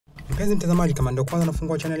Mpenzi mtazamaji, kama ndio kwanza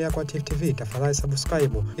unafungua channel yako ya TV, tafadhali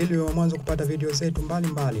subscribe ili uwe mwanzo kupata video zetu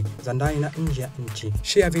mbalimbali za ndani na nje ya nchi.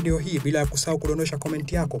 Share video hii bila kusahau kudondosha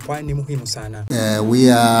comment yako, kwani ni muhimu sana.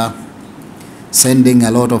 We are sending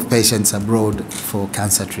a lot of patients abroad for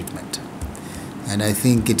cancer treatment. And I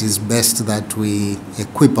think it is best that we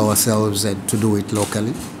equip ourselves to do it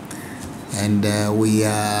locally. And we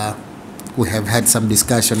have had some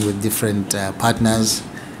discussion with different partners,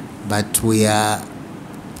 but we are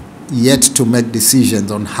yet to make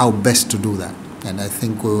decisions on how best to do that. And I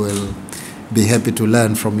think we will be happy to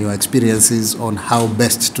learn from your experiences on how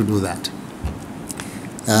best to do that.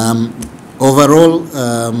 Overall,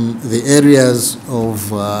 the areas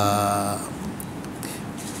of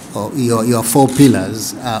your 4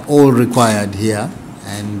 pillars are all required here.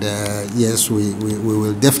 And yes, we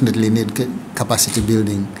will definitely need capacity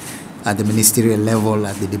building at the ministerial level,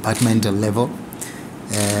 at the departmental level.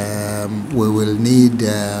 We will need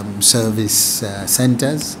service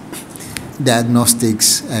centers.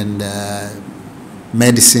 Diagnostics and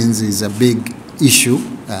medicines is a big issue.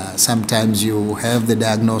 Sometimes you have the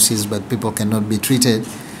diagnosis, but people cannot be treated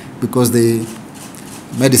because the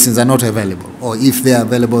medicines are not available, or if they are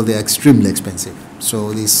available, they are extremely expensive.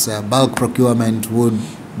 So this bulk procurement would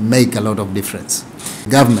make a lot of difference.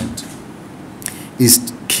 Government is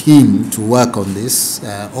keen to work on this.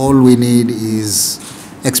 All we need is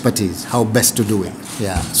expertise, how best to do it.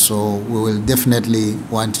 Yeah, so we will definitely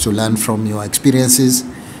want to learn from your experiences,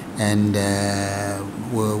 and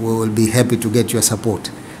we will be happy to get your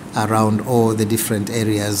support around all the different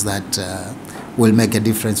areas that will make a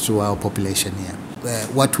difference to our population here.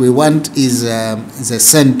 What we want is a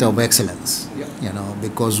center of excellence, you know,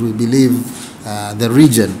 because we believe the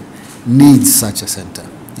region needs such a center.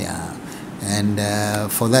 Yeah, and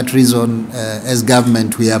for that reason, as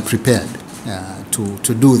government, we are prepared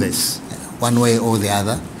to do this one way or the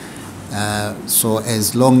other. So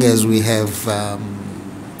as long as we have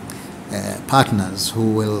partners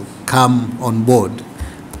who will come on board,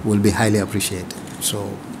 will be highly appreciated.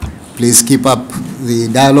 So please keep up the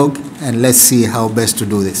dialogue and let's see how best to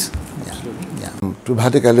do this.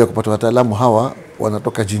 Tumebahatika leo kupata wataalamu hawa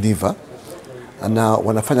wanatoka Geneva na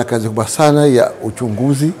wanafanya kazi kubwa sana ya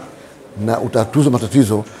uchunguzi na utatuzi wa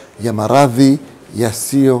matatizo ya maradhi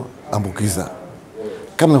yasiyoambukiza.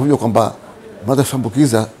 Kama unajua kwamba maradhi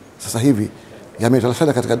yasiyoambukiza sasa hivi yametawala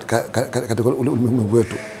sana katika ulimwengu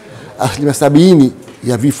wetu. 70%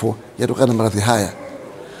 ya vifo yatokana na maradhi haya.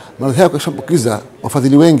 Maradhi haya yasiyoambukiza,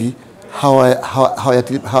 wafadhili wengi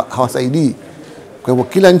hawasaidii. Kwa hivyo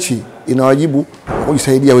kila nchi ina wajibu wa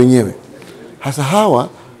kujisaidia wenyewe. Hasa hawa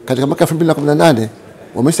katika mwaka 2018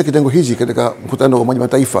 wamesha kitengo hichi katika mkutano wa Umoja wa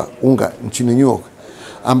Mataifa UNGA nchini New York,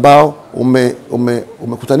 ambao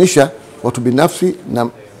umekutanisha watu binafsi na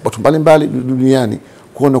watu mbalimbali duniani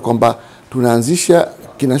kuona kwamba tunaanzisha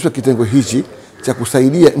kitengo hichi cha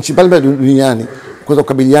kusaidia nchi mbalimbali duniani kuweza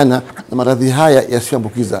kukabiliana na maradhi haya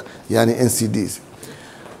yasiyoambukiza, yani NCDs.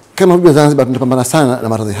 Kama hujua, Zanzibar tunapambana sana na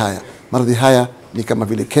maradhi haya. Maradhi haya ni kama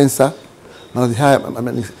vile cancer, maradhi haya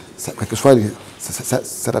kwa Kiswahili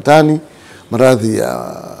saratani, maradhi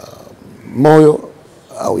ya moyo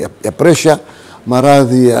au ya pressure,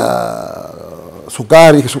 maradhi ya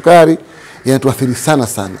sukari yanatuathiri sana.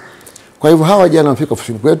 Kwa hivyo hawa jana wamefika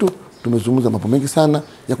ofisini kwetu, tumezungumza mambo mengi sana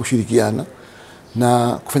ya kushirikiana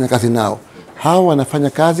na kufanya kazi nao. Hawa wanafanya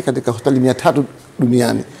kazi katika hospitali 300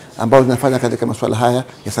 duniani ambao zinafanya katika masuala haya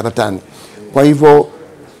ya saratani. Kwa hivyo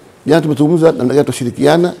jana tumezungumza namna gani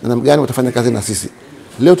tushirikiana na namna gani watafanya kazi na sisi.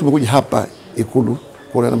 Leo tumekuja hapa Ikulu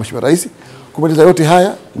kuona na Mheshimiwa Rais kumaliza yote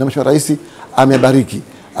haya, na Mheshimiwa Rais amebariki,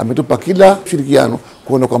 ametupa kila ushirikiano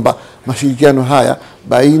kuona kwamba mashirikiano haya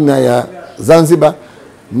baina ya Zanzibar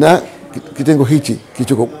na kitengo hichi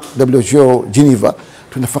kilichoko WHO Geneva,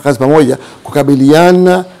 tunafanya kazi pamoja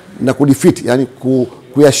kukabiliana na kudefeat, yani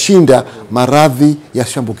kuyashinda maradhi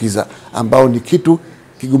yasiyoambukiza ambao ni kitu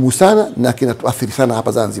kigumu sana na kinatuathiri sana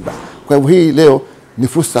hapa Zanzibar. Kwa hivyo hii leo ni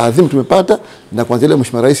fursa adhimu tumepata, na kwanza leo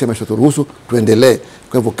Mheshimiwa Rais ameshaturuhusu tuendelee.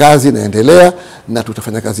 Kwa hivyo kazi inaendelea na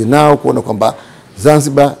tutafanya kazi nao kuona kwamba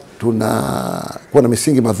Zanzibar tunakuwa na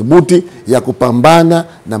misingi madhubuti ya kupambana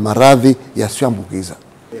na maradhi yasiyoambukiza.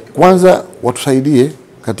 Kwanza watusaidie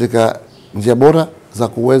katika njia bora za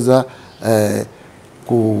kuweza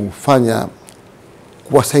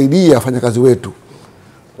kuwasaidia wafanyakazi wetu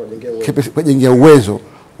kujengea uwezo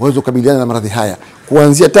kukabiliana na maradhi haya,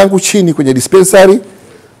 kuanzia tangu chini kwenye dispensary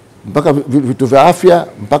mpaka vitu vya afya,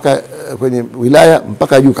 mpaka kwenye wilaya,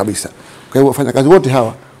 mpaka juu kabisa. Kwa hivyo wafanyakazi wote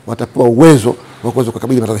hawa watapewa uwezo wa kuweza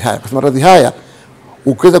kukabili maradhi haya. Kwa sababu maradhi haya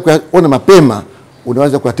ukiweza kuona mapema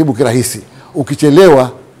unaweza kuyatibu kirahisi,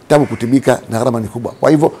 ukichelewa tabu kutibika na gharama ni kubwa. Kwa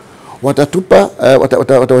hivyo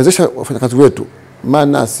watawezesha wafanyakazi wetu,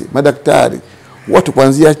 manasi, madaktari, watu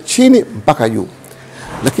kuanzia chini mpaka juu.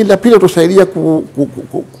 Lakini la pili, tutasaidia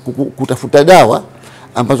kutafuta dawa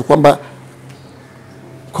ambazo kwamba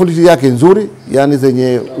quality yake nzuri, yani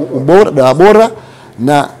zenye ubora, dawa bora,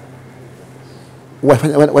 na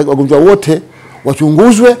wagonjwa wote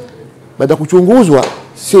wachunguzwe. Baada ya kuchunguzwa,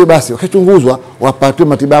 sio basi wakachunguzwa wapatiwe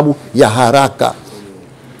matibabu ya haraka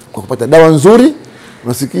kwa kupata dawa nzuri,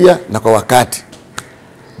 unasikia, na kwa wakati.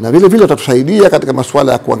 Na vile vile watatusaidia katika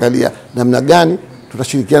masuala ya kuangalia namna gani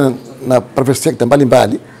tutashirikiana na private sector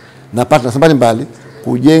mbalimbali na partners mbalimbali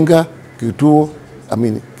kujenga kituo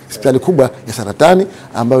hospitali kubwa ya saratani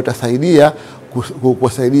ambayo itasaidia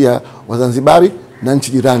kuwasaidia Wazanzibari na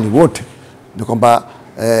nchi jirani wote. Ndio kwamba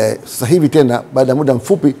sasa hivi tena baada ya muda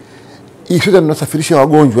mfupi tunasafirisha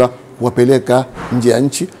wagonjwa kuwapeleka nje ya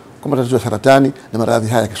nchi kwa matatizo ya saratani na maradhi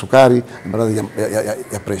haya ya kisukari na maradhi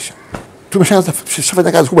ya pressure.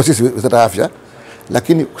 Tumeshafanya kazi kubwa sisi Wizara ya Afya,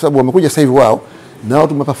 lakini kwa sababu wamekuja sasa hivi wao, nao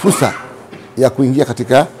tumewapa fursa ya kuingia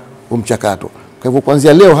katika mchakato. Kwa hivyo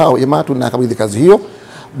kuanzia leo hao jamaa tunakabidhi kazi hiyo.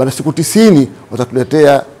 Baada siku 90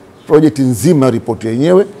 watatuletea project nzima, ripoti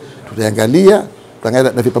yenyewe tutaangalia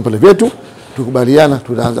na vipaumbele vyetu, tukubaliana,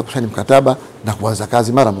 tunaanza kusaini mkataba na kuanza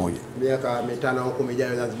kazi mara moja. Miaka 5 huko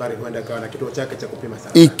mijayo Zanzibar huenda kawa na kituo chake cha kupima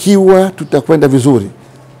sana. Ikiwa tutakwenda vizuri,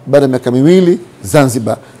 baada ya miaka 2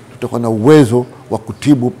 Zanzibar tutakuwa na uwezo wa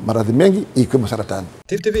kutibu maradhi mengi ikiwemo saratani.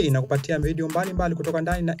 Tifu TV inakupatia video mbalimbali kutoka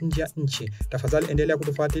ndani na nje ya nchi. Tafadhali endelea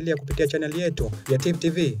kutufuatilia kupitia channel yetu ya Tifu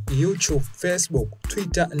TV, YouTube, Facebook,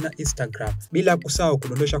 Twitter na Instagram. Bila kusahau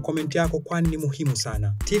kudondosha comment yako, kwani ni muhimu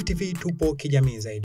sana. Tifu TV tupo kijamii zaidi.